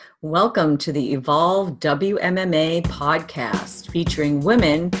Welcome to the Evolve WMMA podcast, featuring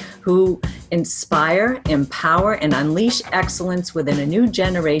women who inspire, empower, and unleash excellence within a new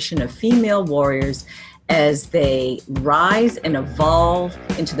generation of female warriors as they rise and evolve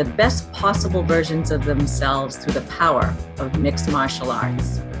into the best possible versions of themselves through the power of mixed martial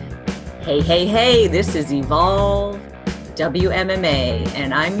arts. Hey, this is Evolve WMMA,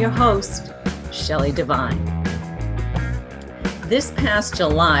 and I'm your host, Shelley Devine. This past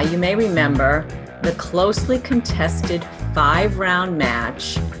July, you may remember the closely contested 5-round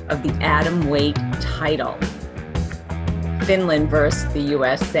match of the Atomweight title, Finland versus the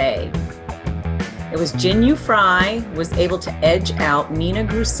USA. It was Jinh Yu Frey was able to edge out Minna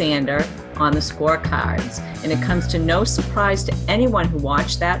Grusander on the scorecards, and it comes to no surprise to anyone who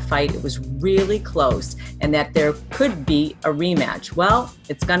watched that fight. It was really close, and that there could be a rematch. Well,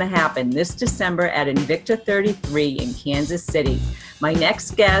 it's going to happen this December at Invicta 33 in Kansas City. My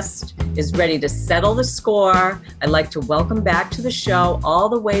next guest is ready to settle the score. I'd like to welcome back to the show, all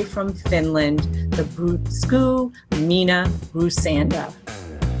the way from Finland, the Brutsku Minna Grusander.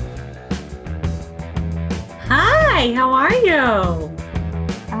 Hi, how are you?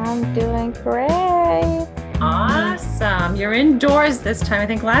 I'm doing great. Awesome. You're indoors this time. I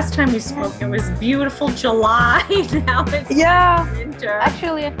think last time we spoke, it was beautiful July. Now it's winter.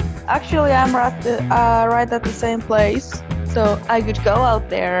 Actually, I'm right at the same place, so I could go out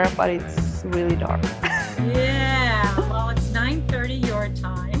there, but it's really dark. Yeah. Well, it's 9:30 your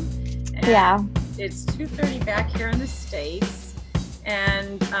time. And it's 2:30 back here in the States,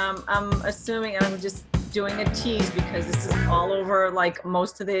 and I'm assuming, and I'm just doing a tease because this is all over, like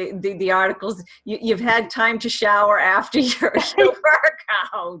most of the articles. You've had time to shower after your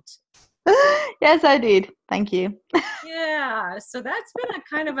workout. Yes, I did. Thank you. Yeah, so that's been a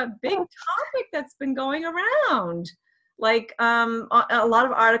kind of a big topic that's been going around. Like a lot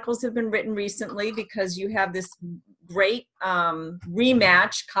of articles have been written recently because you have this great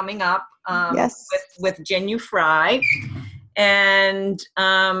rematch coming up with Jinh Yu Frey. And,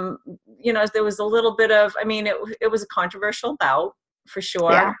 there was a little bit of, it was a controversial bout for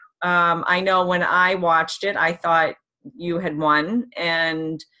sure. Yeah. I know when I watched it, I thought you had won,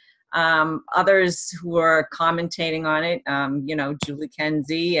 and others who were commentating on it, Julie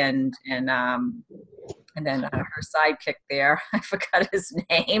Kenzie and then her sidekick there, I forgot his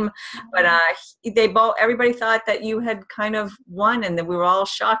name, but everybody thought that you had kind of won, and that we were all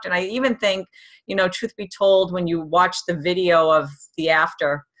shocked. And I even think, truth be told, when you watch the video of the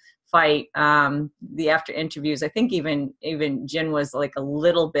after fight, the after interviews, I think even Jin was like a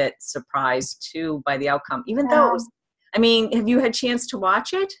little bit surprised too by the outcome, even though it was, have you had a chance to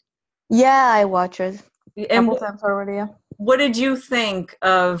watch it? Yeah, I watched it a couple times already. Yeah. What did you think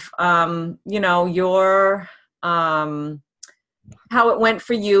of, your, how it went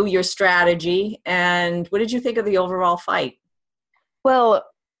for you, your strategy, and what did you think of the overall fight? Well,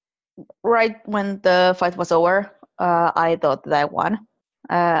 right when the fight was over, I thought that I won.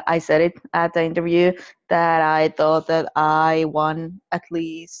 I said it at the interview that I thought that I won at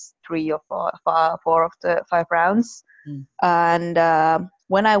least 3 or 4 of the 5 rounds. And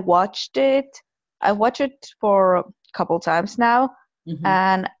when I watched it for a couple times now,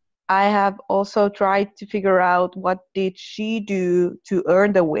 and I have also tried to figure out what did she do to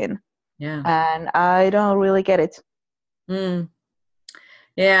earn the win. Yeah. And I don't really get it.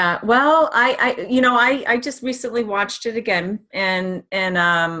 Yeah. Well, I just recently watched it again, and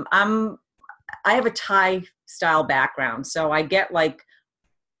I have a Thai style background, so I get like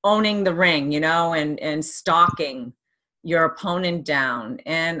owning the ring, and stalking your opponent down,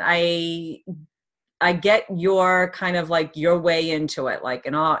 and I get your kind of like your way into it, like,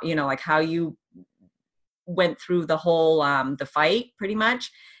 and all, like how you went through the whole, the fight pretty much.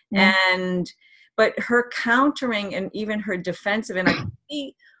 But her countering and even her defensive, and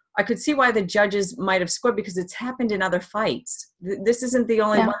I could see why the judges might have scored, because it's happened in other fights. This isn't the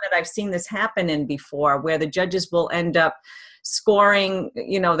only one that I've seen this happen in before, where the judges will end up scoring,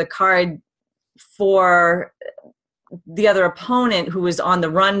 the card for the other opponent who is on the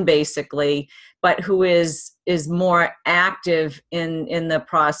run basically, but who is more active in the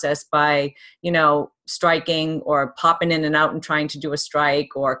process by, striking or popping in and out and trying to do a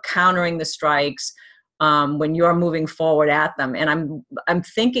strike, or countering the strikes when you're moving forward at them. And I'm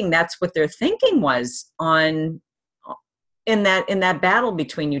thinking that's what their thinking was in that battle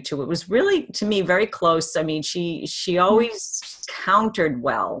between you two. It was really, to me, very close. She always countered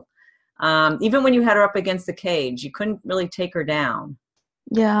well. Even when you had her up against the cage, you couldn't really take her down.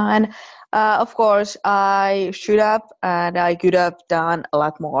 Yeah, and of course, I should have, and I could have done a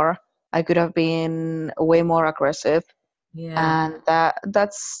lot more. I could have been way more aggressive. Yeah. And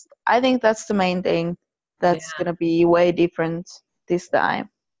that's I think that's the main thing. That's Yeah. going to be way different this time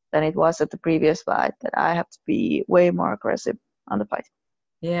than it was at the previous fight, that I have to be way more aggressive on the fight.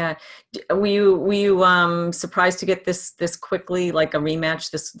 Yeah. Were you surprised to get this quickly, like a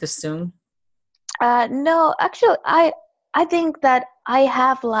rematch this soon? No, actually, I think that I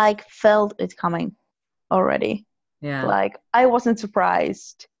have like felt it coming already. Yeah. Like I wasn't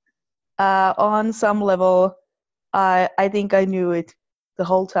surprised. On some level, I think I knew it the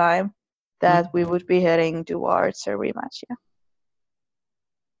whole time that we would be heading towards a rematch. Yeah.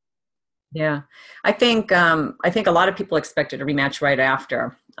 Yeah, I think a lot of people expected a rematch right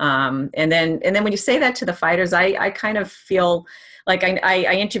after, and then when you say that to the fighters, I kind of feel like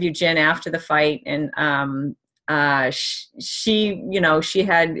I interviewed Jin after the fight, and she she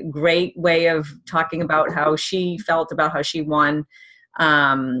had great way of talking about how she felt about how she won,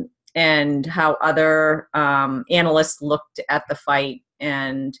 and how other analysts looked at the fight,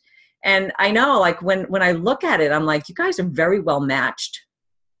 and I know, like, when I look at it, I'm like, you guys are very well matched,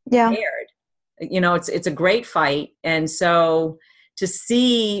 Yeah. paired. It's a great fight, and so to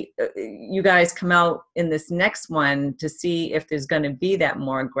see you guys come out in this next one, to see if there's going to be that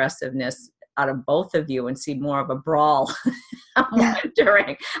more aggressiveness out of both of you and see more of a brawl. I'm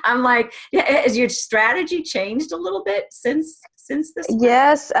wondering. I'm like, yeah, has your strategy changed a little bit since this fight?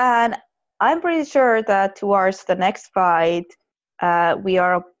 Yes, and I'm pretty sure that towards the next fight, we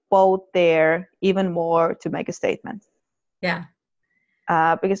are both there even more to make a statement. Yeah.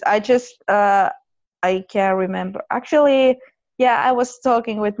 Because I can't remember. Actually, yeah, I was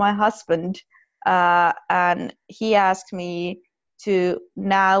talking with my husband, and he asked me to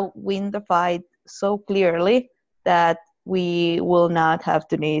now win the fight so clearly that we will not have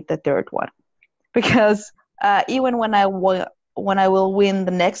to need the third one. Because even when I will win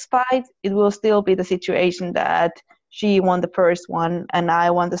the next fight, it will still be the situation that she won the first one and I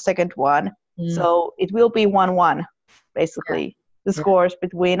won the second one. So it will be 1-1, basically, the scores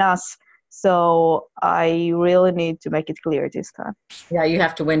between us. So I really need to make it clear this time. Yeah, you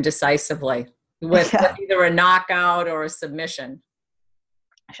have to win decisively with either a knockout or a submission.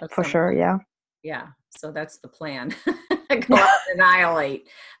 For sure, yeah. Yeah, so that's the plan. Go out and annihilate.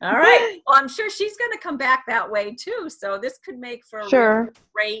 All right. Well, I'm sure she's going to come back that way too. So this could make for a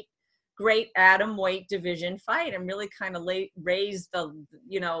really great atom weight division fight, and really kind of raise the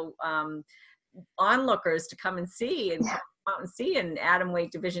onlookers to come and see and come out and see an atom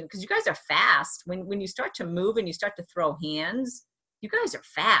weight division, because you guys are fast. When you start to move and you start to throw hands, you guys are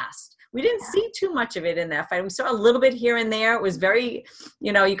fast. We didn't see too much of it in that fight. We saw a little bit here and there. It was very,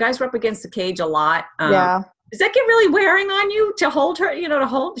 you guys were up against the cage a lot. Does that get really wearing on you to hold her, to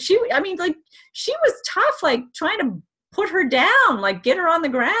hold? She was tough, like trying to put her down, like get her on the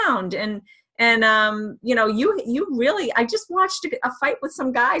ground. And you really, I just watched a fight with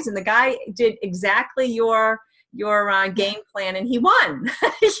some guys, and the guy did exactly your game plan, and he won.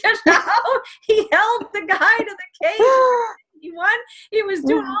 He held the guy to the cage. He won. He was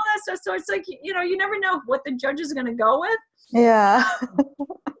doing all that stuff. So it's like, you never know what the judge is going to go with. Yeah.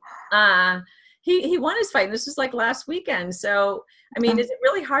 He won his fight. And this was like last weekend. So, I mean, is it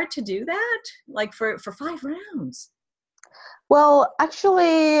really hard to do that? Like for 5 rounds? Well,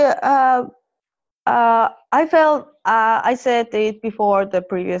 actually, I felt, I said it before the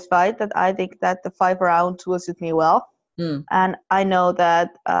previous fight, that I think that the 5 rounds will suit me well. And I know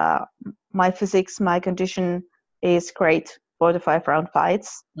that my physics, my condition is great for the 5-round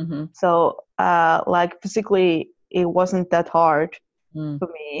fights. So like physically, it wasn't that hard for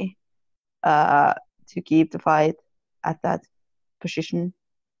me to keep the fight at that position.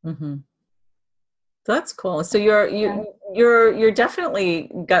 That's cool. So you're definitely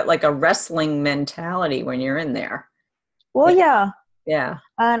got like a wrestling mentality when you're in there. Well, yeah. Yeah.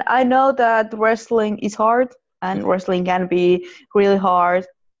 And I know that wrestling is hard, and wrestling can be really hard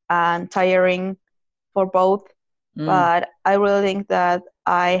and tiring for both. But I really think that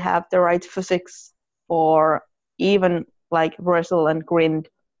I have the right physics for even like wrestle and grind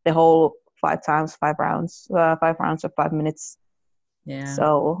the whole 5 rounds of 5 minutes. Yeah.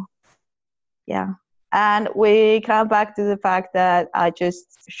 So, yeah. And we come back to the fact that I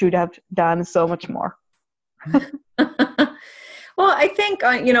just should have done so much more. Well, I think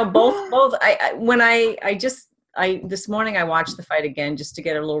both. This morning I watched the fight again just to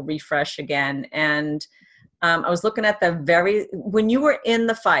get a little refresh again, and I was looking at when you were in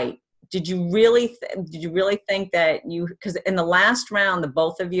the fight. Did you really think that because in the last round, the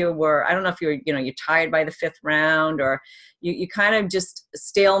both of you were, I don't know if you're tired by the 5th round, or you kind of just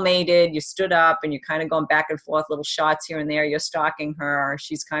stalemated, you stood up and you're kind of going back and forth, little shots here and there. You're stalking her.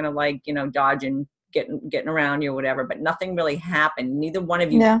 She's kind of like, dodging, getting around you or whatever, but nothing really happened. Neither one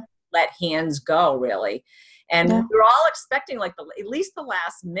of you let hands go really. And we're all expecting like at least the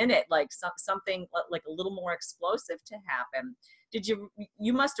last minute, like something like a little more explosive to happen.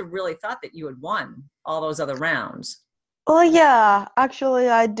 You must have really thought that you had won all those other rounds. Oh yeah, actually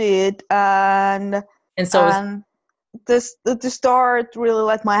I did, and so the start really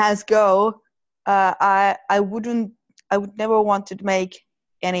let my hands go. I would never want to make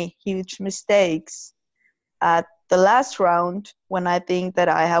any huge mistakes at the last round when I think that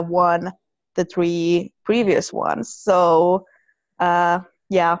I have won the 3 previous ones. So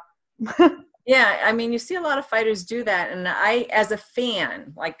yeah. Yeah, I mean, you see a lot of fighters do that, and I, as a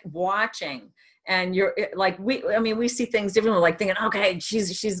fan, like watching, and you're like, we see things differently, like thinking, okay,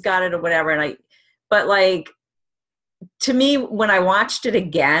 she's got it or whatever, but like, to me, when I watched it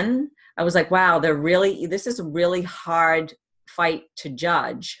again, I was like, wow, this is a really hard fight to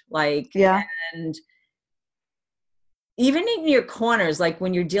judge, like, yeah. And even in your corners, like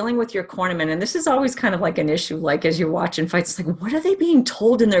when you're dealing with your cornermen, and this is always kind of like an issue, like as you're watching fights, it's like, what are they being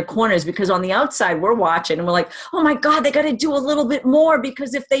told in their corners? Because on the outside, we're watching and we're like, oh my God, they got to do a little bit more,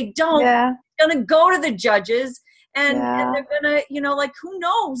 because if they don't, it's going to go to the judges and they're going to, like, who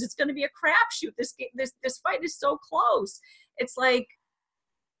knows? It's going to be a crapshoot. This fight is so close. It's like,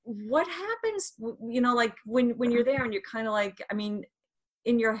 what happens, like when you're there and you're kind of like, I mean,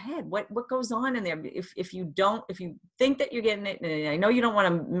 in your head, what goes on in there if you think that you're getting it, and I know you don't want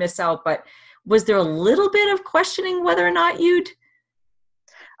to miss out, but was there a little bit of questioning whether or not you'd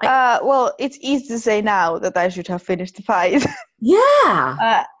well, it's easy to say now that I should have finished the fight.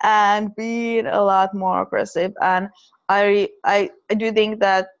 And been a lot more aggressive, and I do think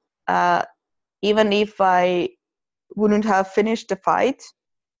that even if I wouldn't have finished the fight,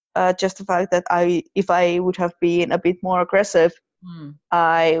 just the fact that if I would have been a bit more aggressive,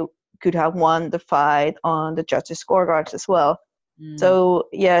 I could have won the fight on the judges' scorecards as well. So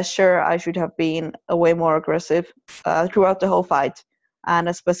yeah, sure, I should have been way more aggressive throughout the whole fight, and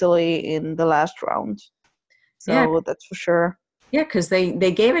especially in the last round. So that's for sure. Yeah, because they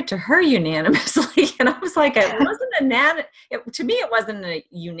gave it to her unanimously, and I was like, it wasn't to me, it wasn't a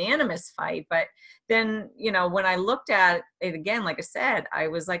unanimous fight. But then, when I looked at it again, like I said, I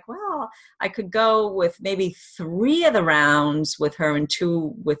was like, well, I could go with maybe 3 of the rounds with her and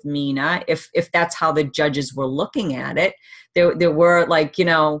 2 with Minna, if that's how the judges were looking at it. There were like,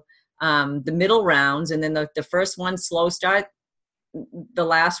 the middle rounds, and then the first one slow start. The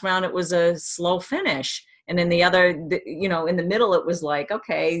last round, it was a slow finish. And then the other, in the middle, it was like,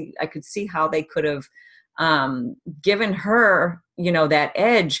 okay, I could see how they could have given her, that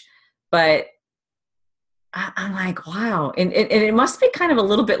edge. But I'm like, wow. And it must be kind of a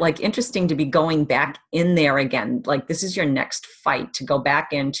little bit like interesting to be going back in there again. Like, this is your next fight to go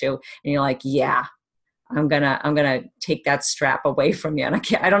back into. And you're like, yeah, I'm gonna take that strap away from you. And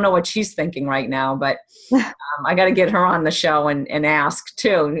I don't know what she's thinking right now, but I got to get her on the show and ask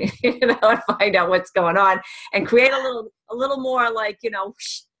too, and find out what's going on and create a little more like,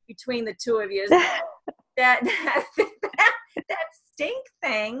 between the two of you. That stink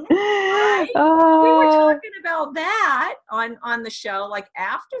thing. Right? We were talking about that on the show, like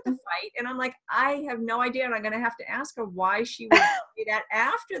after the fight, and I'm like, I have no idea, and I'm gonna have to ask her why she would say that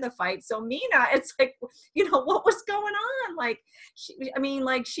after the fight. So Minna, it's like, what was going on? Like,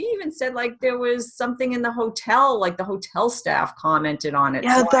 she even said like there was something in the hotel, like the hotel staff commented on it.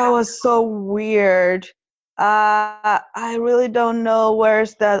 Yeah, so that was so weird. I really don't know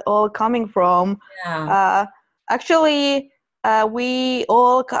where's that all coming from. Actually, we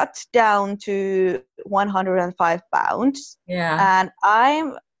all cut down to 105 pounds. And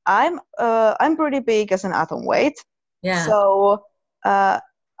I'm pretty big as an atomweight. So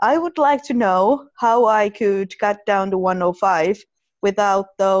I would like to know how I could cut down to 105 without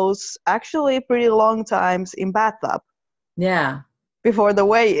those actually pretty long times in bathtub. Before the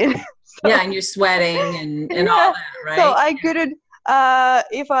weigh-in. And you're sweating and all that, right? So I couldn't,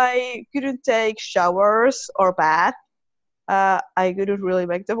 if I couldn't take showers or bath, I couldn't really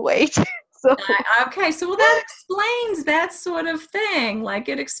make the weight. So okay, so that explains that sort of thing. Like,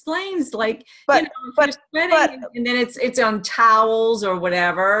 it explains, like, if you're sweating and then it's on towels or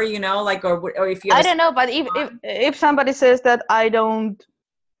whatever, like, or if you. I don't know, but if somebody says that I don't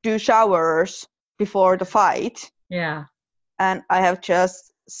do showers before the fight, and I have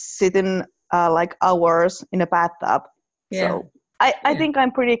just sitting like hours in a bathtub, so I think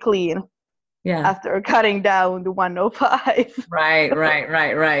I'm pretty clean. After cutting down to 105. Right.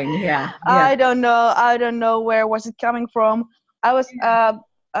 Yeah. I don't know where was it coming from. I was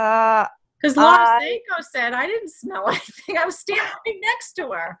because Laura Seiko said I didn't smell anything. I was standing right next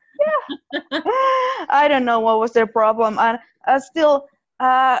to her. I don't know what was their problem, and still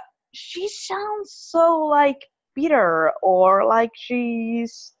she sounds so like bitter, or like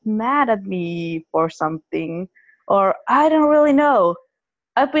she's mad at me for something, or I don't really know.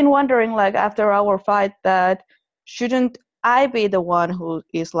 I've been wondering, like, after our fight, that shouldn't I be the one who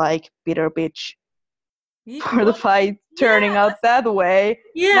is like bitter bitch for the Well, fight yeah, turning out that way,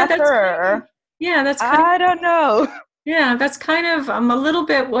 yeah, not that's kind of, her? yeah, that's kind of, I don't know. yeah, that's kind of, I'm a little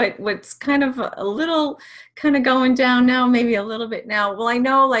bit what's kind of a little kind of going down now, maybe a little bit now. Well, I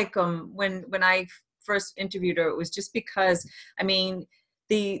know like when I first interviewed her, it was just because, I mean,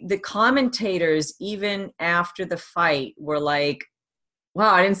 the commentators even after the fight were like,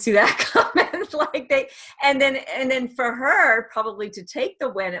 wow, I didn't see that coming. Like and then for her probably to take the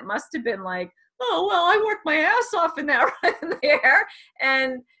win, it must have been like, oh well, I worked my ass off in that right there,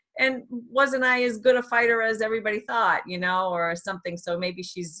 and wasn't I as good a fighter as everybody thought, or something. So maybe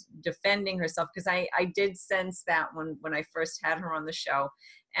she's defending herself, because I did sense that when I first had her on the show.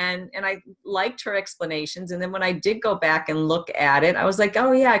 And I liked her explanations. And then when I did go back and look at it, I was like,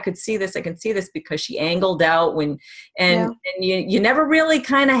 oh yeah, I could see this. I can see this, because she angled out Yeah. and you never really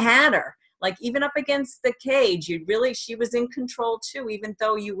kind of had her. Like even up against the cage, she was in control too, even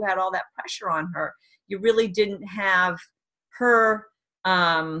though you had all that pressure on her. You really didn't have her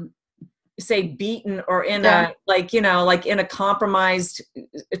say beaten or in Yeah. like in a compromised,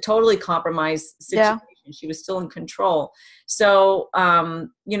 a totally compromised situation. Yeah. She was still in control. So that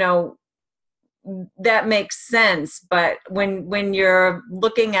makes sense. But when you're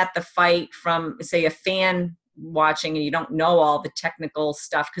looking at the fight from, say, a fan watching, and you don't know all the technical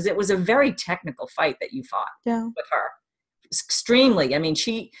stuff, because it was a very technical fight that you fought Yeah. with her. Extremely. I mean,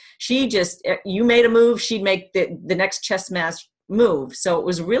 she just, you made a move, she'd make the next chess match move. So it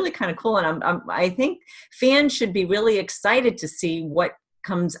was really kind of cool. And I think fans should be really excited to see what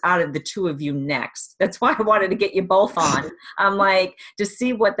comes out of the two of you next. That's why I wanted to get you both on. I'm like, to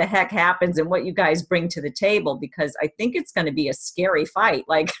see what the heck happens and what you guys bring to the table, because I think it's going to be a scary fight.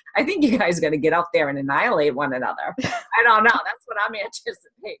 Like, I think you guys are going to get out there and annihilate one another. I don't know. That's what I'm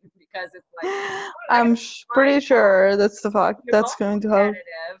anticipating, because it's like, I'm pretty sure that's the fact you're that's both going to happen.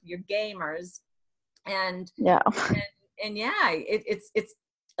 competitive, you're gamers, and Yeah. and yeah, I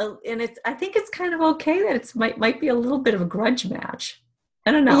think it's kind of okay that it's might be a little bit of a grudge match. I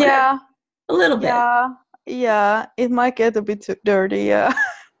don't know. Yeah. A little bit. Yeah. It might get a bit too dirty. Yeah.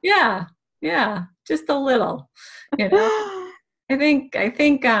 Yeah, just a little. I'm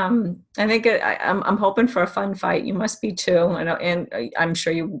hoping for a fun fight. You must be too, and I'm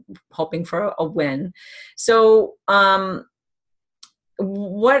sure you're hoping for a win. So, how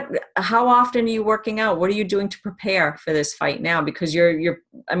often are you working out? What are you doing to prepare for this fight now? Because I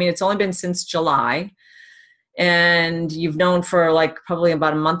mean, it's only been since July, and you've known for like probably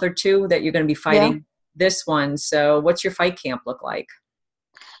about a month or two that you're going to be fighting this one. So what's your fight camp look like?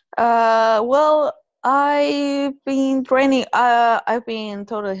 Well, I've been training. I've been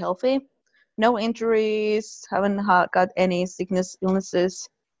totally healthy. No injuries. Haven't got any illnesses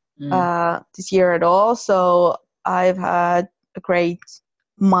this year at all. So I've had a great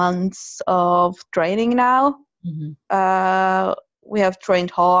months of training now. Mm-hmm. We have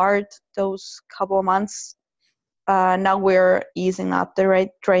trained hard those couple of months. Now we're easing up the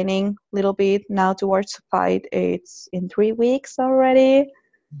training a little bit now towards the fight. It's in 3 weeks already.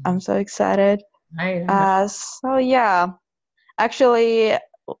 I'm so excited. So yeah, actually,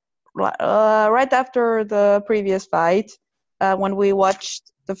 right after the previous fight, when we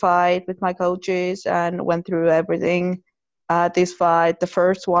watched the fight with my coaches and went through everything, this fight, the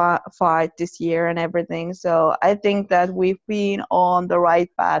first fight this year and everything. So I think that we've been on the right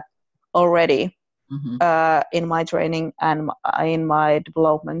path already. Mm-hmm. In my training and in my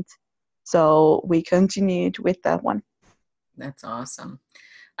development. So we continued with that one. That's awesome.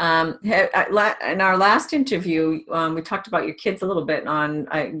 In our last interview, we talked about your kids a little bit on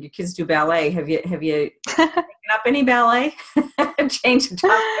your kids do ballet. Have you taken up any ballet? Change the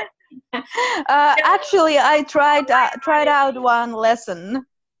topic. Actually, I tried out one lesson.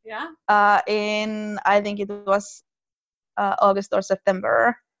 Yeah. In I think it was August or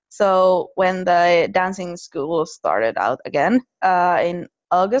September. So when the dancing school started out again in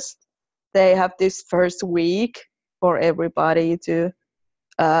August, they have this first week for everybody to.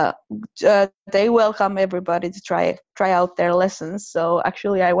 They welcome everybody to try out their lessons. So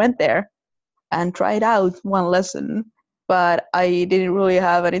actually, I went there and tried out one lesson, but I didn't really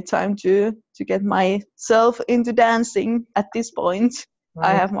have any time to get myself into dancing at this point.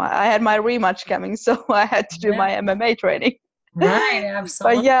 Right. I had my rematch coming, so I had to do my MMA training. Right,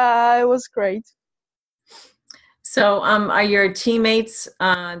 absolutely. But yeah, it was great. So, are your teammates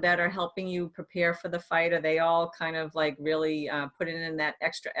that are helping you prepare for the fight, are they all kind of like really putting in that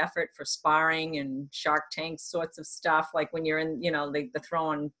extra effort for sparring and Shark Tank sorts of stuff? Like when you're in, they're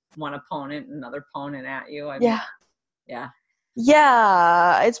throwing one opponent, another opponent at you. I mean, Yeah. yeah.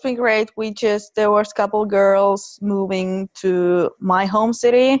 Yeah, it's been great. There was a couple girls moving to my home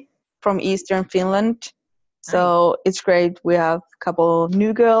city from Eastern Finland. Nice. So it's great. We have a couple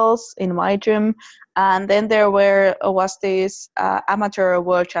new girls in my gym. And then was this amateur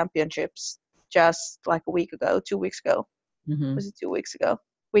world championships just like a week ago, 2 weeks ago. Mm-hmm. Was it 2 weeks ago?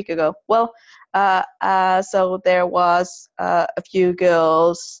 Week ago. Well, so there was a few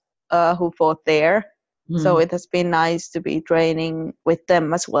girls who fought there. So Mm-hmm. it has been nice to be training with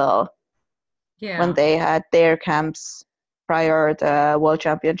them as well when Yeah. they had their camps prior to the World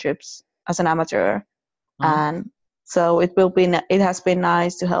Championships as an amateur. Awesome. And so it has been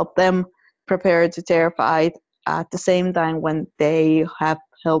nice to help them prepare to their fight at the same time when they have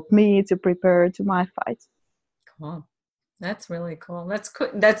helped me to prepare to my fight. Cool. That's really cool. That's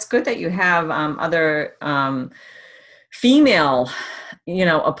good. That's good that you have other female,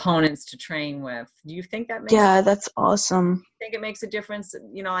 opponents to train with. Do you think that makes Yeah, that's awesome. think it makes a difference?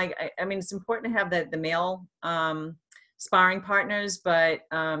 I mean, it's important to have the male sparring partners, but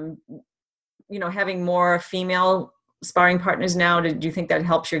having more female sparring partners now, do you think that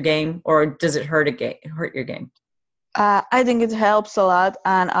helps your game, or does it hurt your game? I think it helps a lot,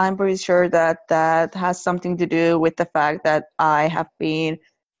 and I'm pretty sure that has something to do with the fact that I have been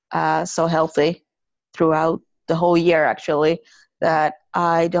so healthy throughout the whole year, actually, that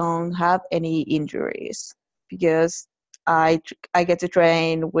I don't have any injuries because I get to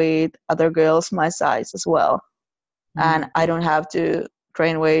train with other girls my size as well, and Mm. I don't have to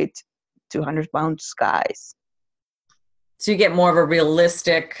train with 200-pound guys. So you get more of a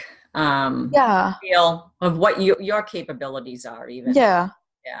realistic Yeah, feel of what your capabilities are, even. yeah,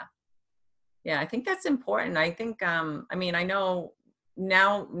 Yeah. Yeah, I think that's important. I think, I mean, I know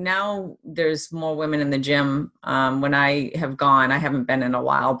now there's more women in the gym. When I have gone, I haven't been in a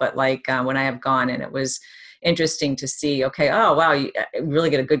while, but like when I have gone, and it was interesting to see, okay, oh, wow, you really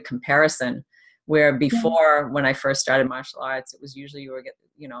get a good comparison. Where yeah. before, when I first started martial arts, it was usually you were,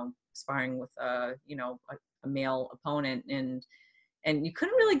 sparring with, a male opponent, and you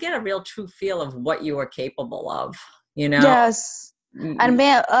couldn't really get a real true feel of what you were capable of, you know? Yes, and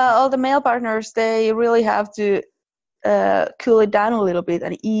all the male partners, they really have to cool it down a little bit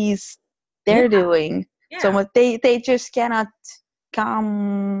and ease Yeah, their doing. So yeah. much they just cannot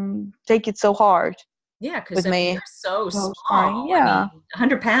come take it so hard Yeah, because with I mean me. you're so So sparring, small. I mean, yeah,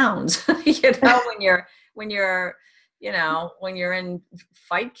 100 pounds. When you're in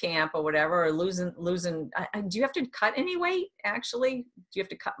fight camp or whatever, or losing. Do you have to cut any weight? Actually, do you have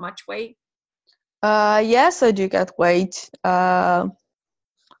to cut much weight? yes, I do get weight. I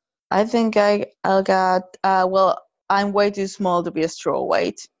think I got well. I'm way too small to be a straw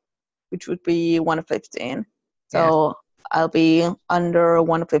weight, which would be 115. Yeah. So I'll be under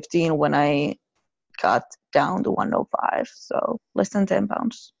 115 when I cut down to 105, so less than 10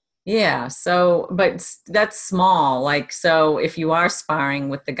 pounds. Yeah. So, but that's small. Like, so if you are sparring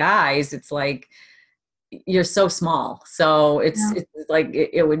with the guys, it's like you're so small. So Yeah. it's like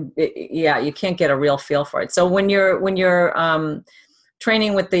yeah, you can't get a real feel for it. So when you're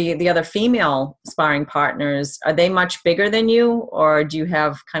training with the other female sparring partners, are they much bigger than you, or do you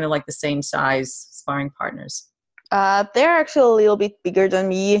have kind of like the same size sparring partners? They're actually a little bit bigger than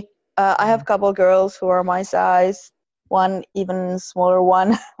me. I have a couple girls who are my size, one even smaller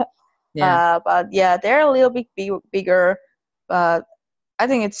one. Yeah. But yeah, they're a little bit bigger. But I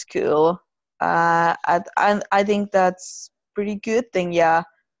think it's cool. I think that's pretty good thing. Yeah,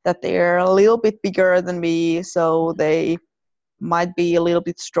 that they're a little bit bigger than me, so they might be a little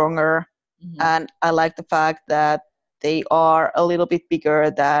bit stronger. Mhm. And I like the fact that they are a little bit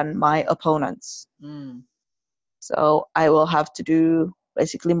bigger than my opponents. Mm, So I will have to do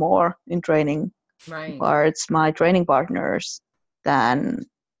basically more in training right. towards my training partners than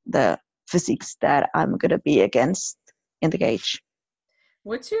the physiques that I'm gonna be against in the cage.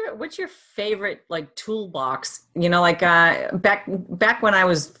 What's your favorite like toolbox? Like back when I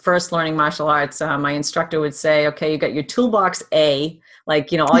was first learning martial arts, my instructor would say, "Okay, you got your toolbox A,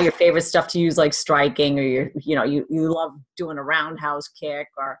 like all your favorite stuff to use, like striking, or you love doing a roundhouse kick,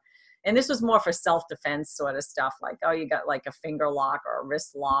 or." And this was more for self-defense sort of stuff, like, oh, you got like a finger lock or a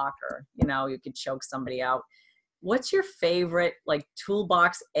wrist lock, or you could choke somebody out. What's your favorite like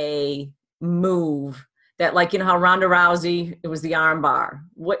toolbox A move that, like, how Ronda Rousey, it was the arm bar.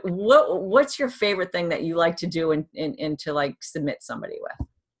 What's your favorite thing that you like to do and to like submit somebody with?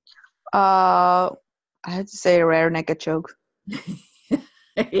 Uh, I had to say a rare naked choke.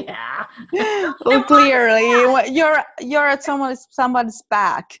 Yeah. Well, clearly, you're at somebody's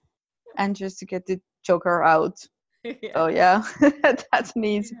back, and just to get the choke her out. Yeah. Oh yeah, that's an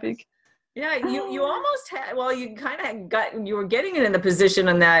easy pick. Yeah, you almost had. Well, you kind of you were getting it in the position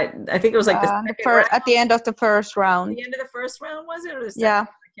on that. I think it was like the second round. At the end of the first round. The end of the first round, was it, or the second? Yeah.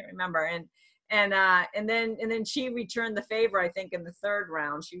 I can't remember. And then she returned the favor, I think, in the third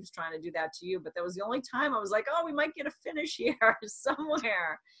round. She was trying to do that to you, but that was the only time I was like, oh, we might get a finish here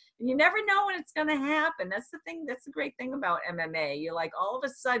somewhere. And you never know when it's going to happen. That's the thing. That's the great thing about MMA. You're like, all of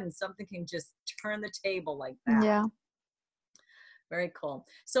a sudden, something can just turn the table like that. Yeah. Very cool.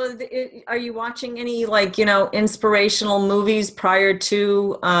 So are you watching any, like, inspirational movies prior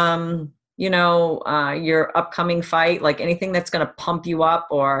to, your upcoming fight? Like anything that's going to pump you up,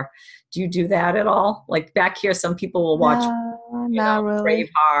 or do you do that at all? Like back here, some people will watch, not really.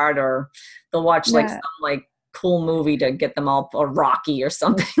 Braveheart, or they'll watch like some like cool movie to get them all, or Rocky or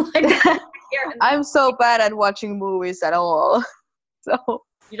something like that. I'm so bad at watching movies at all. So.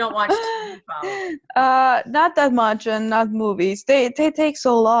 You don't watch TV, probably. Not that much, and not movies. They take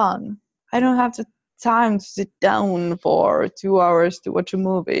so long. I don't have the time to sit down for 2 hours to watch a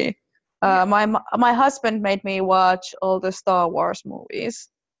movie. My husband made me watch all the Star Wars movies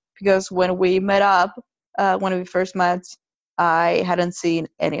because when we met up, when we first met, I hadn't seen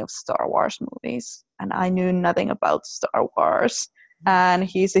any of Star Wars movies, and I knew nothing about Star Wars. And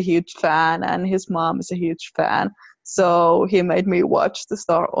he's a huge fan, and his mom is a huge fan. So he made me watch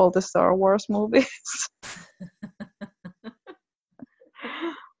all the Star Wars movies.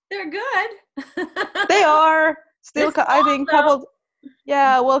 They're good. They are still. I think couple.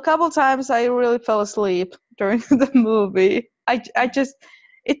 Yeah, well, a couple times I really fell asleep during the movie.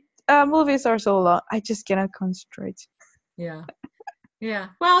 Movies are so long. I just cannot concentrate. Yeah. Yeah.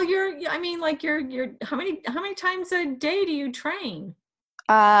 Well, you're how many times a day do you train?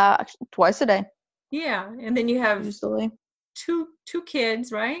 Twice a day. Yeah, and then you have usually two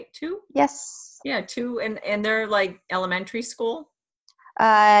kids, right? Two? Yes. Yeah, two, and they're like elementary school?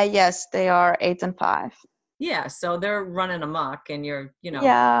 Yes, they are 8 and 5. Yeah, so they're running amok, and you're,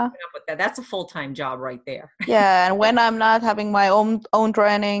 yeah. Up with that. That's a full-time job right there. Yeah, and when I'm not having my own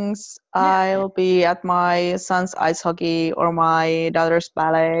trainings, I'll be at my son's ice hockey or my daughter's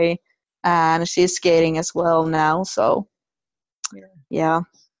ballet, and she's skating as well now. So, yeah.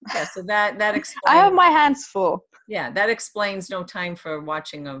 Yeah, so that explains. I have my hands full. Yeah, that explains no time for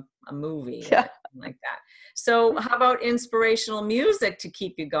watching a movie or anything like that. So how about inspirational music to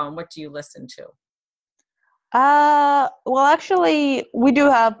keep you going? What do you listen to? Well, actually, we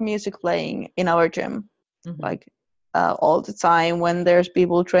do have music playing in our gym, like all the time when there's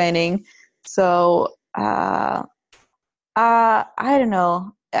people training. So I don't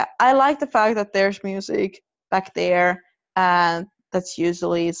know. I like the fact that there's music back there, and that's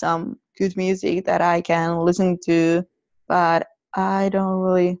usually some good music that I can listen to, but I don't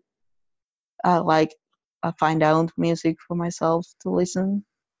really find out music for myself to listen.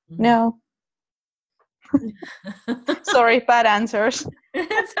 No. Sorry, bad answers.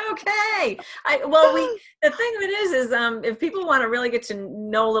 It's okay. The thing of it is if people want to really get to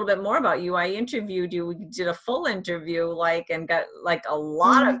know a little bit more about you, I interviewed you. We did a full interview, and got like a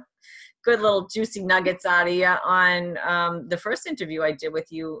lot of good little juicy nuggets out of you on the first interview I did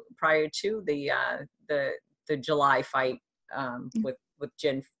with you prior to the July fight with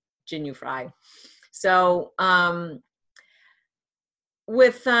Jinh Yu Frey. So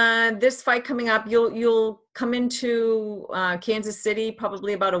with this fight coming up, you'll come into Kansas City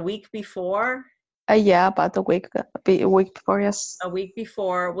probably about a week before. Yeah, about a week before. Yes. A week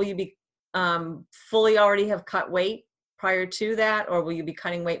before. Will you be fully already have cut weight prior to that, or will you be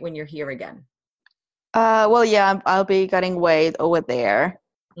cutting weight when you're here again? Well, yeah, I'll be cutting weight over there.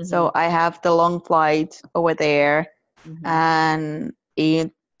 So I have the long flight over there, and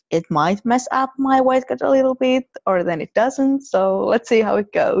it might mess up my weight cut a little bit, or then it doesn't. So let's see how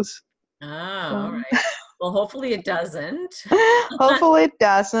it goes. All right. Well, hopefully it doesn't. Hopefully it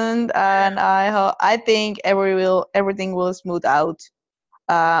doesn't, and I think everything will smooth out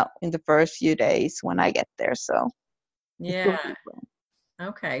in the first few days when I get there. So yeah.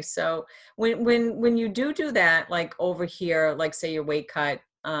 Okay. So when you do that, like over here, like say your weight cut,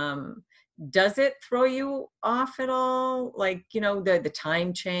 does it throw you off at all? Like, the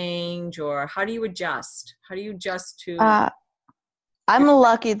time change, or how do you adjust? How do you adjust to? I'm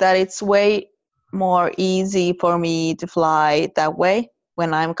lucky that it's way more easy for me to fly that way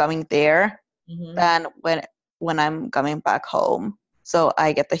when I'm coming there than when I'm coming back home. So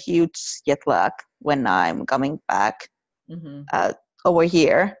I get the huge jet lag when I'm coming back over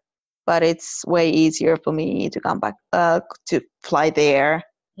here. but it's way easier for me to come back to fly there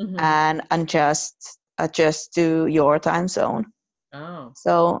and adjust to your time zone. Oh.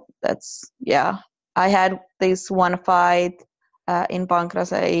 So that's, yeah. I had this one fight in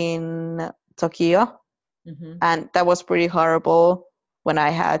Pancrase in Tokyo, and that was pretty horrible when I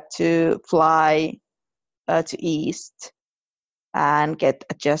had to fly to East and get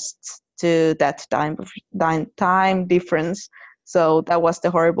adjust to that time difference. So that was the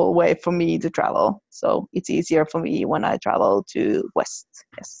horrible way for me to travel. So it's easier for me when I travel to West.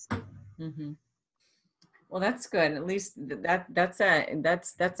 Yes. Well, that's good. At least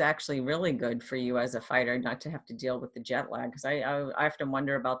that's actually really good for you as a fighter, not to have to deal with the jet lag. Because I often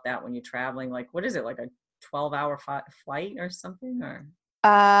wonder about that when you're traveling. Like, what is it, like a 12-hour flight or something? Or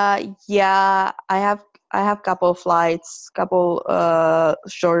Yeah, I have couple flights, couple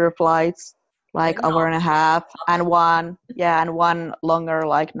shorter flights, like hour and a half, and one longer,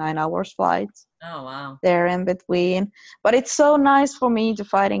 like 9 hours flight. Oh wow. There in between. But it's so nice for me to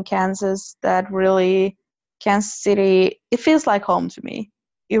fight in Kansas that really Kansas City, it feels like home to me.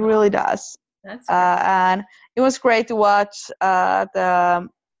 It really does. That's great. And it was great to watch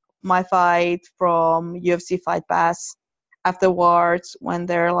my fight from UFC Fight Pass afterwards when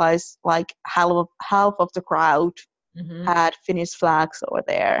there was like half of the crowd had Finnish flags over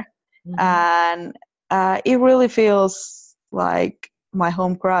there. And it really feels like my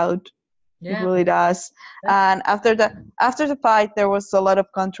home crowd. It really does. And after the fight, there was a lot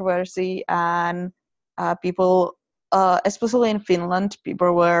of controversy, and people, especially in Finland,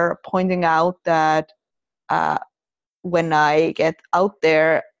 people were pointing out that when I get out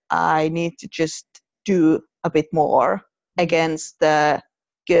there, I need to just do a bit more against the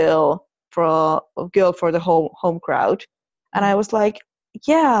girl for the home crowd. And I was like,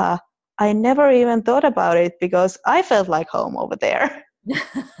 yeah, I never even thought about it because I felt like home over there.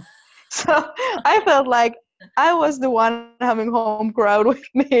 So I felt like I was the one having home crowd with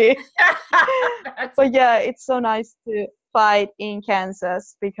me. But yeah, it's so nice to fight in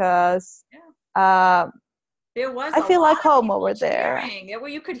Kansas because there was I feel like home over there. Well,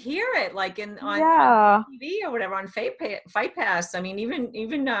 you could hear it like on TV or whatever on Fight Pass. I mean,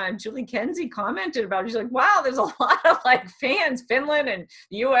 even Julie Kenzie commented about it. She's like, wow, there's a lot of like fans, Finland and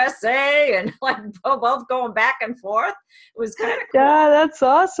USA, and like both going back and forth. It was kind of cool. Yeah, that's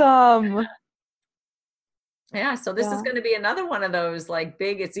awesome. Yeah, so this is going to be another one of those like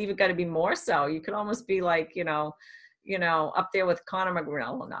big. It's even going to be more so. You could almost be like, up there with Conor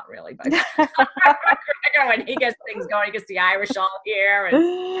McGregor. Well, not really, but McGregor, when he gets things going, he gets the Irish all here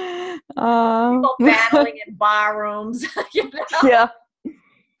and people battling in bar rooms. Yeah.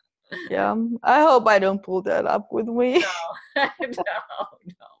 Yeah. I hope I don't pull that up with me. No.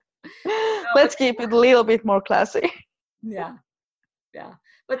 Let's keep it a little bit more classy. Yeah.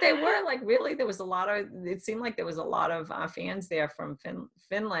 But they were like, really, there was a lot of, it seemed like there was a lot of fans there from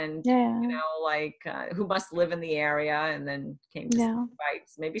Finland, who must live in the area and then came to some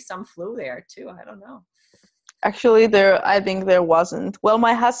fights. Maybe some flew there too. I don't know. Actually, I think there wasn't. Well,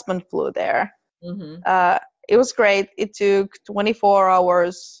 my husband flew there. It was great. It took 24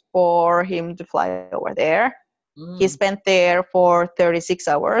 hours for him to fly over there. He spent there for 36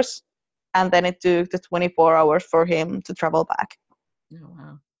 hours. And then it took the 24 hours for him to travel back. Oh,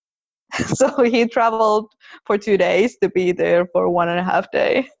 wow. So he traveled for 2 days to be there for 1.5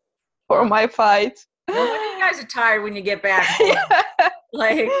 days for my fight. No wonder you guys are tired when you get back home.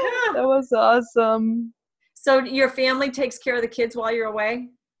 Like, that was awesome. So your family takes care of the kids while you're away?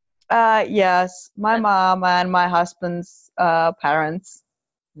 Yes, my mom and my husband's parents.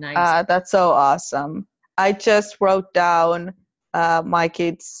 Nice. That's so awesome. I just wrote down my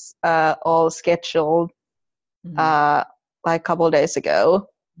kids all scheduled like a couple of days ago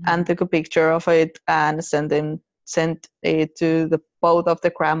and took a picture of it and sent it to both of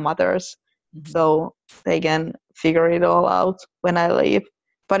the grandmothers so they can figure it all out when I leave.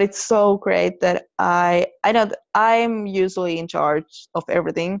 But it's so great that I know that I'm usually in charge of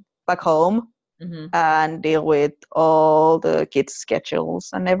everything back home and deal with all the kids' schedules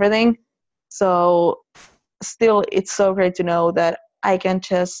and everything. So still, it's so great to know that I can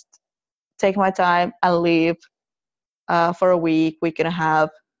just take my time and leave for a week and a half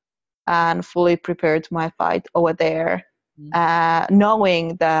and fully prepared to my fight over there,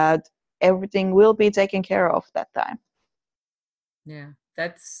 knowing that everything will be taken care of that time. Yeah,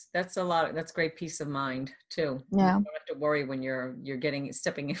 that's a lot. That's great peace of mind too. Yeah, you don't have to worry when you're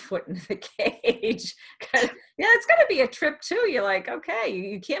stepping your foot into the cage. It's going to be a trip too. You're like, okay,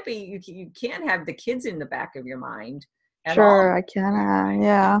 you can't have the kids in the back of your mind at all. Sure, I can.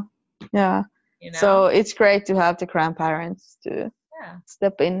 Yeah. So it's great to have the grandparents too.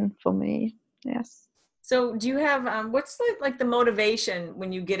 step in for me. Yes. So do you have, what's like the motivation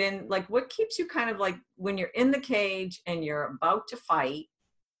when you get in, like what keeps you kind of like when you're in the cage and you're about to fight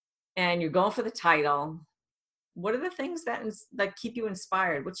and you're going for the title, what are the things that keep you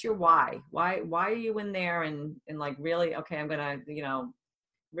inspired? What's your why? Why are you in there and like really, okay, I'm going to,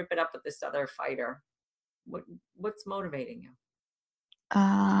 rip it up with this other fighter? What's motivating you?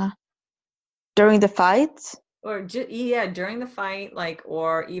 During the fight? Or during the fight, like,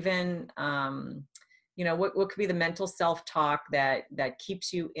 or even, what could be the mental self-talk that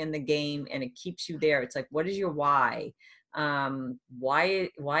keeps you in the game and it keeps you there? It's like, what is your why? Why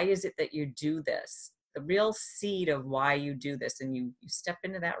is it that you do this? The real seed of why you do this, and you step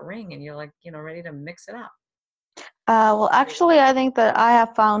into that ring and you're like, ready to mix it up. Well, actually, I think that I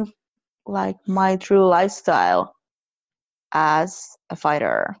have found like my true lifestyle as a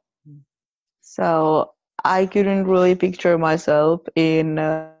fighter. So I couldn't really picture myself in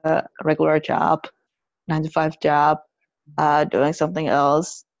a regular job, 9 to 5 job, doing something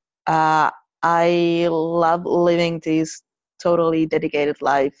else. I love living this totally dedicated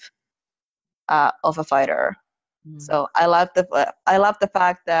life of a fighter. So I love the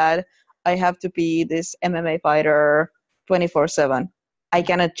fact that I have to be this MMA fighter 24/7. I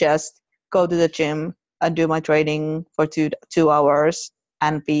cannot just go to the gym and do my training for 2 hours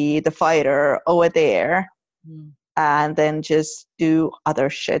and be the fighter over there and then just do other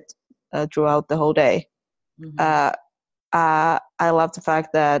shit throughout the whole day. I love the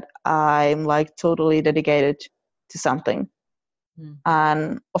fact that I'm like totally dedicated to something.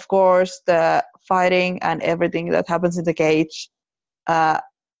 And of course, the fighting and everything that happens in the cage,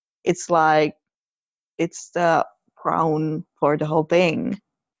 it's like it's the crown for the whole thing.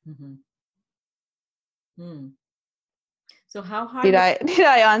 So how hard did I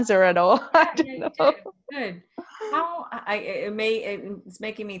answer at all? I don't know. Good. It's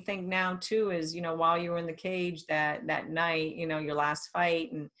making me think now too, is while you were in the cage that night, your last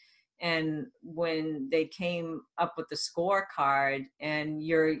fight, and when they came up with the scorecard and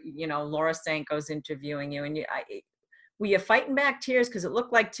Laura Sanko's interviewing you, and were you fighting back tears? Because it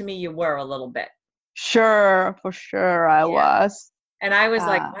looked like to me you were a little bit. Sure, for sure I was. And I was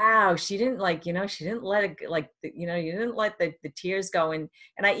like, wow, she didn't she didn't let it you didn't let the tears go. And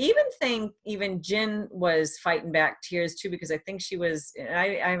I even think Jin was fighting back tears too, because I think she was, and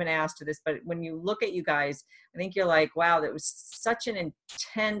I haven't asked her this, but when you look at you guys, I think you're like, wow, that was such an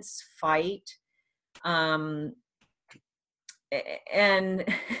intense fight. And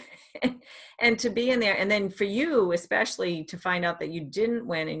and to be in there, and then for you especially to find out that you didn't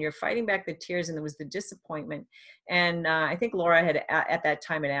win and you're fighting back the tears and there was the disappointment. And I think Laura had at that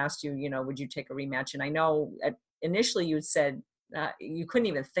time had asked you, would you take a rematch? And I know initially you said you couldn't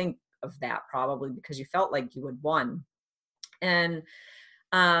even think of that, probably because you felt like you had won. And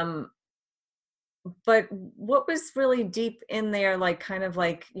but what was really deep in there, like kind of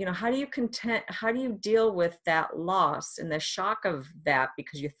like, how do you deal with that loss and the shock of that,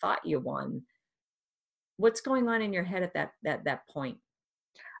 because you thought you won? What's going on in your head at that point?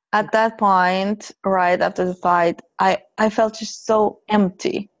 At that point, right after the fight, I felt just so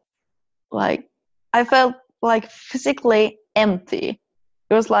empty. Like I felt like physically empty.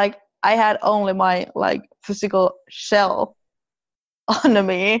 It was like I had only my like physical shell on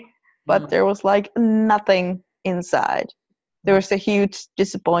me, but there was like nothing inside. There was a huge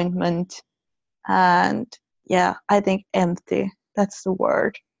disappointment, and yeah, I think empty, that's the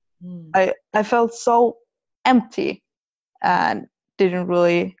word. I felt so empty and didn't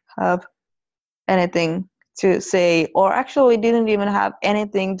really have anything to say, or actually didn't even have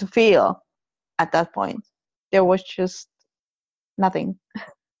anything to feel at that point. There was just nothing.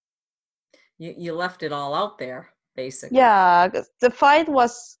 You left it all out there, basically. Yeah, 'cause the fight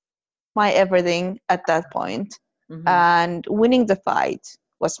was my everything at that point. And winning the fight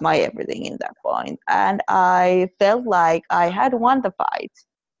was my everything in that point. And I felt like I had won the fight.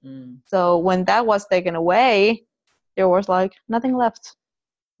 So when that was taken away, there was like nothing left.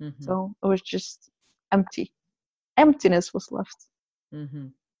 So it was just empty. Emptiness was left.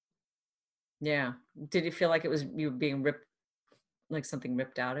 Yeah. Did you feel like it was you being ripped, like something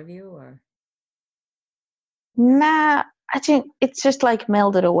ripped out of you, or? Nah, I think it's just like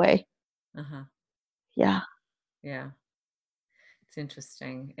melted away. Yeah. Yeah. It's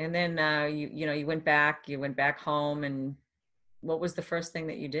interesting. And then you went back home, and what was the first thing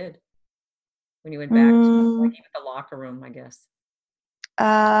that you did when you went back to like even the locker room, I guess?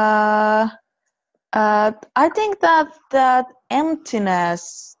 I think that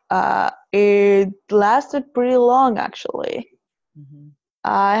emptiness it lasted pretty long actually.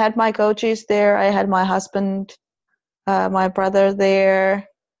 I had my coaches there, I had my husband, my brother there.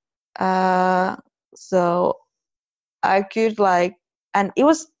 So I could like, and it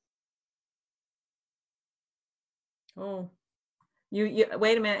was. Oh, you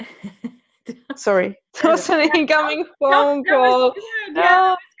wait a minute. Sorry, there was an incoming No, phone that was call. good. Yeah, that No,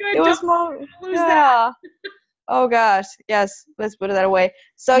 was good. it was more. Don't lose that. Yeah. Oh gosh, yes. Let's put it that way.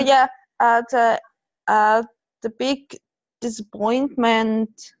 So yeah, uh, the big disappointment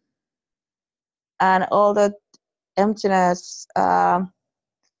and all that emptiness.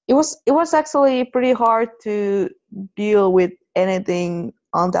 It was actually pretty hard to deal with anything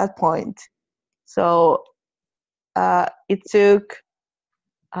on that point. So it took.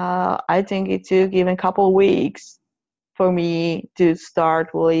 I think it took even a couple weeks for me to start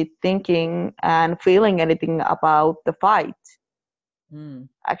really thinking and feeling anything about the fight. Mm.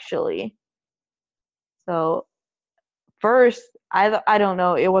 Actually, so first I don't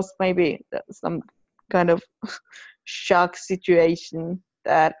know, it was maybe some kind of shock situation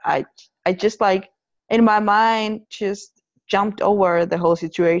that I just like in my mind just jumped over the whole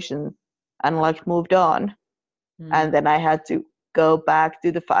situation and like moved on, Mm. and then I had to go back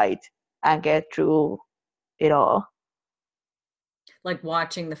to the fight and get through it all. Like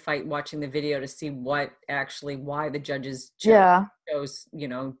watching the fight, watching the video to see why the judges Yeah, chose,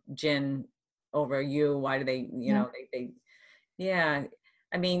 Jin over you. Why do they, yeah, yeah.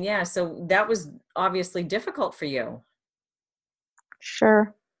 I mean, yeah. So that was obviously difficult for you.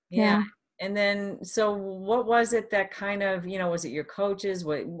 sure, Yeah. yeah. And then, so what was it that kind of, was it your coaches?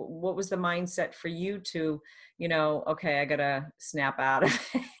 What was the mindset for you to, okay, I gotta snap out of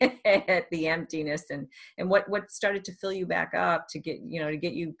it, the emptiness, and what started to fill you back up to get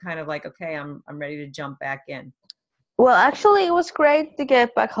you kind of like, okay, I'm ready to jump back in. Well, actually, it was great to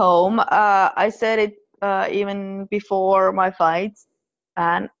get back home. I said it even before my fight,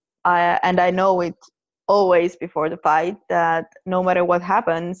 and I know it always before the fight that no matter what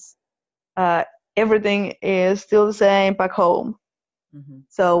happens, uh, everything is still the same back home. Mm-hmm.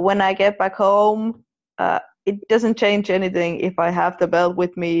 So when I get back home, it doesn't change anything if I have the belt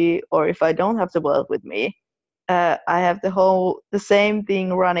with me or if I don't have the belt with me. I have the same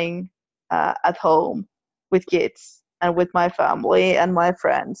thing running at home with kids and with my family and my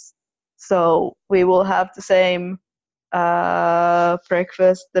friends. So we will have the same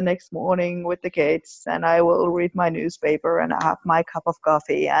breakfast the next morning with the kids, and I will read my newspaper and I have my cup of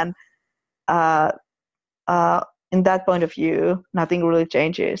coffee. And uh, uh, in that point of view, nothing really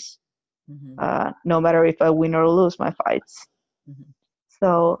changes, Mm-hmm. no matter if I win or lose my fights. Mm-hmm.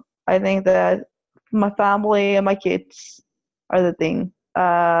 So I think that my family and my kids are the thing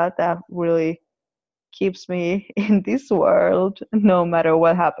that really keeps me in this world, no matter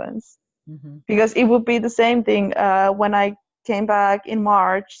what happens. Mm-hmm. Because it would be the same thing when I came back in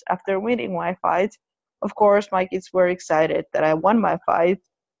March after winning my fight. Of course, my kids were excited that I won my fight,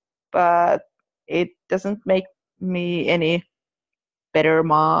 but it doesn't make me any better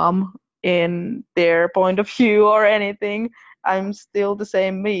mom in their point of view or anything. I'm still the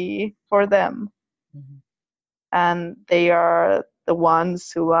same me for them, Mm-hmm. and they are the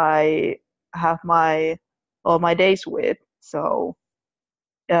ones who I have my all my days with. So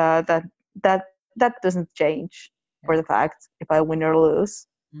that that doesn't change for Yeah. the fact if I win or lose.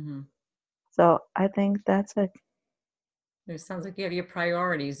 Mm-hmm. So I think that's it. It sounds like you have your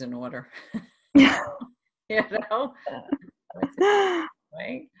priorities in order. you know what's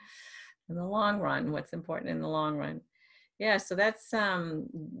right in the long run, what's important in the long run. Yeah, so that's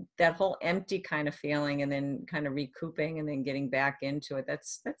that whole empty kind of feeling, and then kind of recouping and then getting back into it.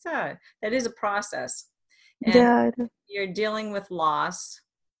 That is a process, and Yeah, you're dealing with loss.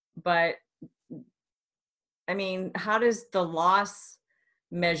 But I mean, how does the loss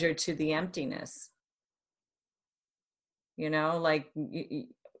measure to the emptiness? Like I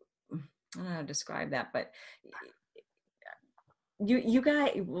don't know how to describe that, but you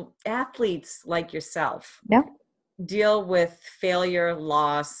guys, athletes like yourself, yeah, deal with failure,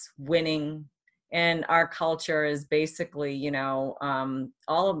 loss, winning, and our culture is basically,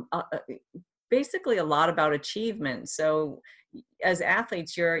 basically a lot about achievement. So, as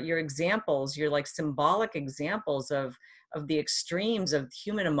athletes, you're examples. You're like symbolic examples of the extremes of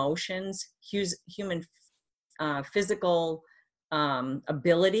human emotions, human physical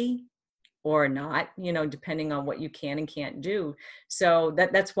ability or not, depending on what you can and can't do. So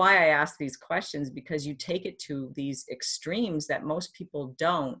that's why I ask these questions, because you take it to these extremes that most people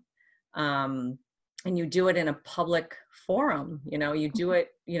don't. And you do it in a public forum, you do it,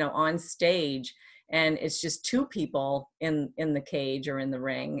 on stage, and it's just two people in the cage or in the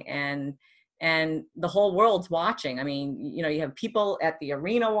ring. and the whole world's watching. I mean, you know, you have people at the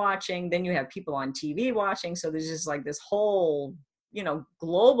arena watching, then you have people on TV watching. So there's just like this whole, you know,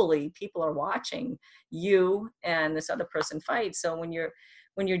 globally people are watching you and this other person fight. So when you're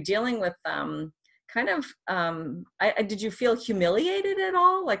dealing with kind of did you feel humiliated at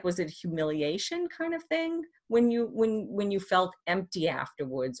all? Like, was it humiliation kind of thing when you felt empty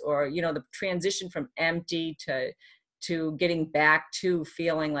afterwards, or, you know, the transition from empty to getting back to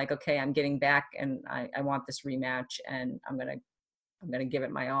feeling like, okay, I'm getting back and I want this rematch and I'm gonna give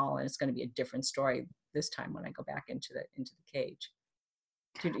it my all, and it's gonna be a different story this time when I go back into the cage.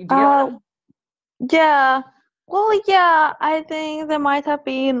 Do you get Yeah. Well, yeah, I think there might have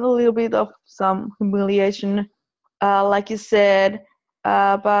been a little bit of some humiliation, like you said.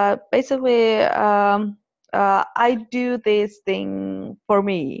 But basically, I do this thing for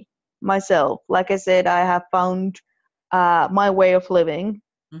me, myself. Like I said, I have found my way of living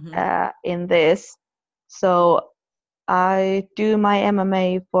in this. So I do my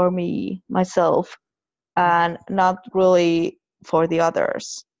MMA for me, myself, and not really for the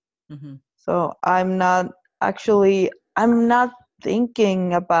others. Mm-hmm. So I'm not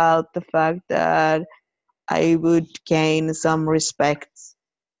thinking about the fact that I would gain some respect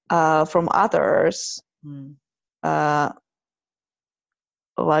from others, uh,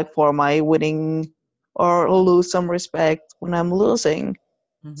 like for my winning, or lose some respect when I'm losing.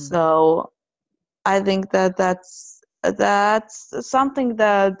 So I think that that's something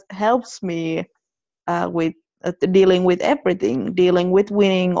that helps me with dealing with everything, dealing with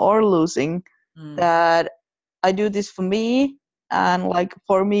winning or losing. That I do this for me, and like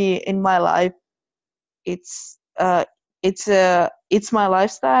for me in my life, it's it's my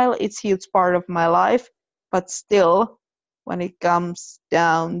lifestyle. It's a huge part of my life, but still, when it comes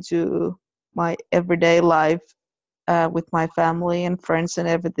down to my everyday life with my family and friends and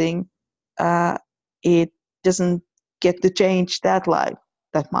everything, it doesn't get to change that life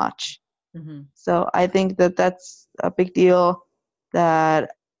that much. So I think that that's a big deal. That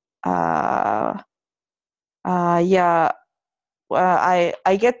yeah,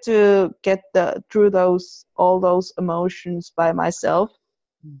 I get to get through all those emotions by myself,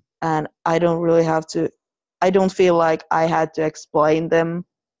 and I don't really have to. I don't feel like I had to explain them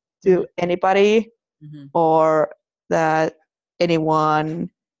to anybody, or that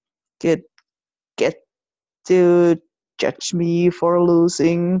anyone could get to judge me for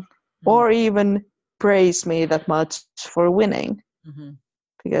losing, or even praise me that much for winning,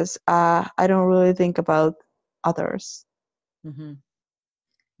 because I don't really think about others.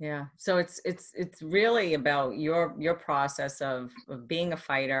 Yeah. So it's really about your process of being a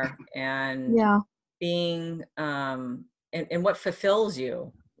fighter and Yeah. being and what fulfills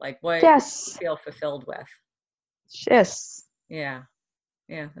you, like what you Yes. feel fulfilled with. Yes. Yeah.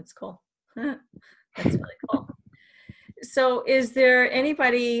 Yeah, that's cool. That's really cool. So is there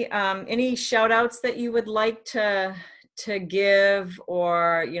anybody, any shout outs that you would like to give,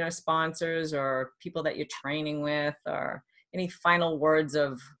 or, you know, sponsors or people that you're training with, or any final words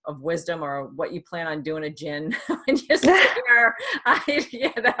of wisdom, or what you plan on doing a gin when you sit here,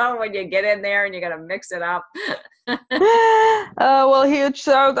 you know, when you get in there and you're going to mix it up? Well, huge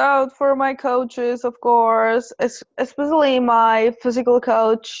shout out for my coaches, of course, especially my physical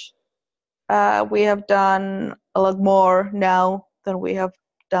coach. We have done a lot more now than we have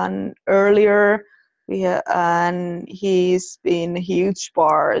done earlier. And he's been a huge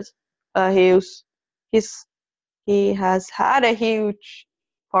part. He's he has had a huge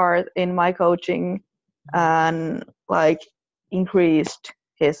part in my coaching, and like increased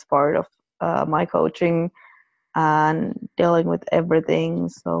his part of my coaching and dealing with everything.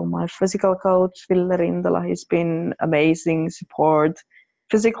 So my physical coach, Ville Rintala, he's been amazing support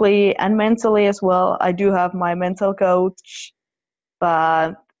physically and mentally as well. I do have my mental coach,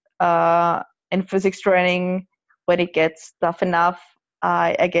 but in physics training, when it gets tough enough,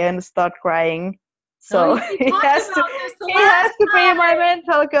 I again start crying. Oh, So we talked about this the he last has to be my time.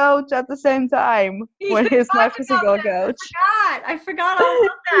 mental coach at the same time We when he's my talked about physical this. coach. I forgot all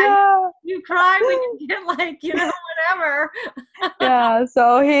about that. Yeah. You cry when you get, like, you know, whatever. Yeah,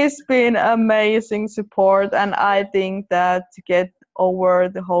 so he's been amazing support, and I think that to get over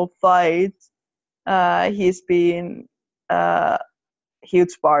the whole fight, he's been a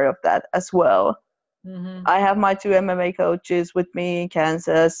huge part of that as well. I have my two MMA coaches with me in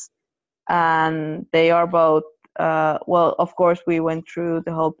Kansas, and they are both, well, of course, we went through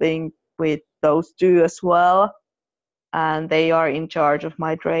the whole thing with those two as well, and they are in charge of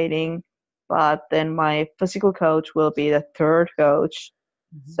my training. But then my physical coach will be the third coach.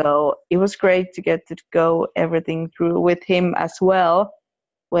 So it was great to get to go everything through with him as well.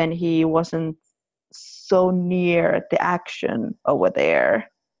 when he wasn't so near the action over there.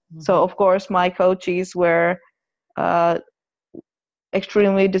 So of course my coaches were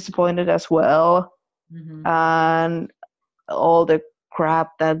extremely disappointed as well, and all the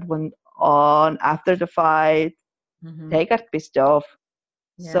crap that went on after the fight, they got pissed off.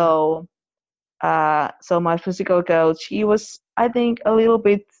 Yeah. So my physical coach, he was, I think, a little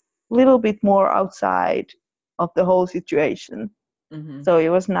bit more outside of the whole situation. So it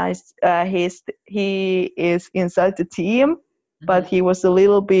was nice. He is inside the team, but he was a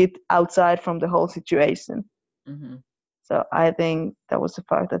little bit outside from the whole situation. So I think that was the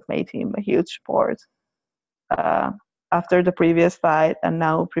fact that made him a huge sport after the previous fight and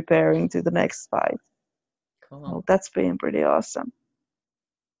now preparing to the next fight. Cool. So that's been pretty awesome.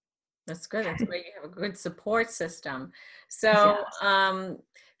 That's good. That's great. You have a good support system. So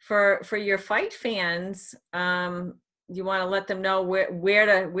for your fight fans, you want to let them know where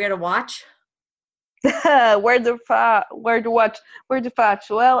to watch? where to watch?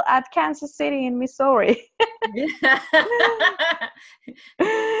 Well, at Kansas City in Missouri.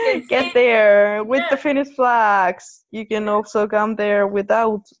 Get there with the Finnish flags. You can also come there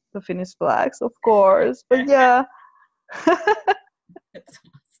without the Finnish flags, of course. But yeah. That's awesome.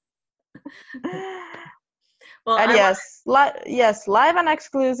 Well, and yes, live and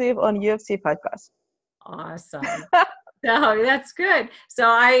exclusive on UFC Fight Pass. Awesome. No, that's good. So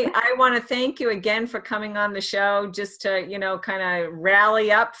I want to thank you again for coming on the show, just to, kind of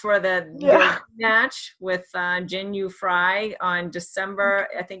rally up for your match with Jinh Yu Frey on December,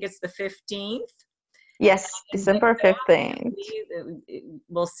 I think it's the 15th. Yes, December 15th.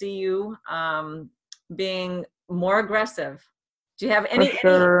 We'll see you being more aggressive. Do you have anything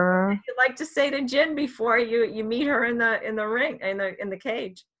you'd like to say to Jinh before you meet her in the ring, in the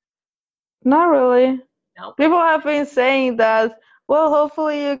cage? Not really. Nope. People have been saying that, well,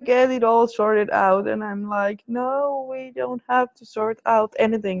 hopefully you get it all sorted out. And I'm like, no, we don't have to sort out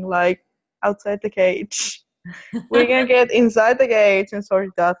anything like outside the cage. We can get inside the cage and sort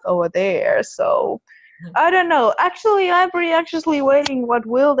it out over there. So I don't know. Actually, I'm pretty anxiously waiting what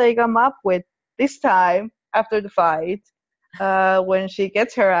will they come up with this time after the fight, when she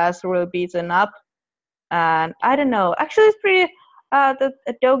gets her ass really beaten up. And I don't know. Actually, it's pretty, the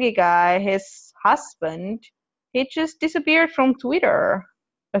Dogi guy, his husband, he just disappeared from Twitter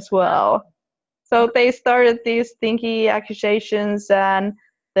as well. So they started these stinky accusations, and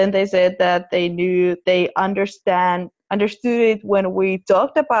then they said that they understood it when we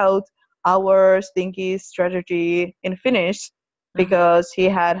talked about our stinky strategy in Finnish, because he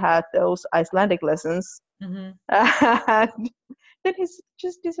had those Icelandic lessons. And then he's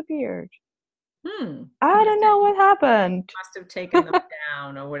just disappeared. I don't know what happened. Must have taken them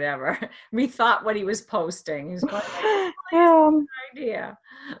down or whatever. Rethought what he was posting. He's going, idea.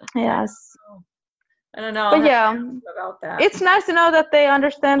 Yes. I don't know. But yeah, about that. It's nice to know that they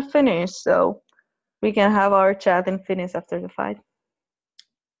understand Finnish, so we can have our chat in Finnish after the fight.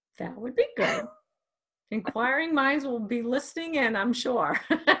 That would be good. Inquiring minds will be listening in, I'm sure.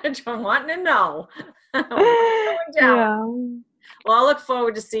 Wanting to know. Well, I look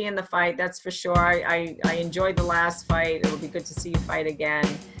forward to seeing the fight, that's for sure. I enjoyed the last fight. It'll be good to see you fight again.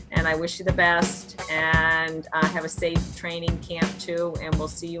 And I wish you the best. And have a safe training camp, too. And we'll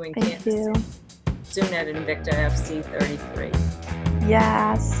see you in Kansas City soon at Invicta FC 33.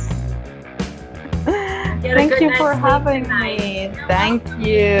 Yes. Thank you for having me. Thank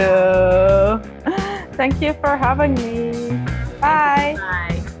you. Thank you for having me. Bye.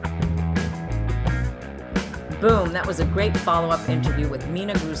 Bye. Boom, that was a great follow-up interview with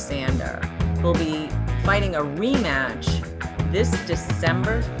Minna Grusander, who'll be fighting a rematch this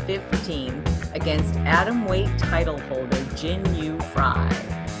December 15th against Atomweight title holder Jinh Yu Frey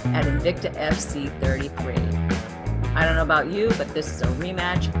at Invicta FC 33. I don't know about you, but this is a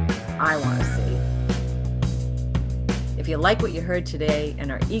rematch I want to see. If you like what you heard today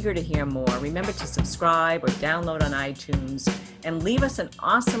and are eager to hear more, remember to subscribe or download on iTunes and leave us an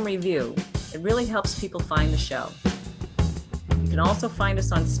awesome review. It really helps people find the show. You can also find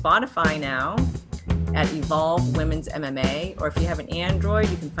us on Spotify now at Evolve Women's MMA, or if you have an Android,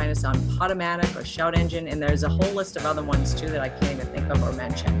 you can find us on Podomatic or Shout Engine, and there's a whole list of other ones too that I can't even think of or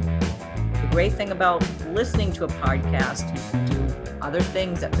mention. The great thing about listening to a podcast, you can do other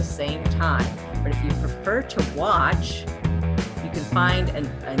things at the same time. But if you prefer to watch, you can find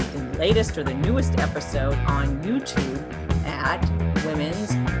the latest or the newest episode on YouTube at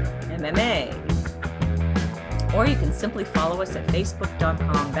Women's MMA. Or you can simply follow us at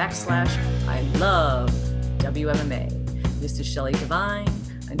facebook.com/I love WMMA. This is Shelley Devine.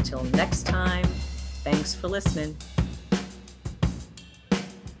 Until next time, thanks for listening.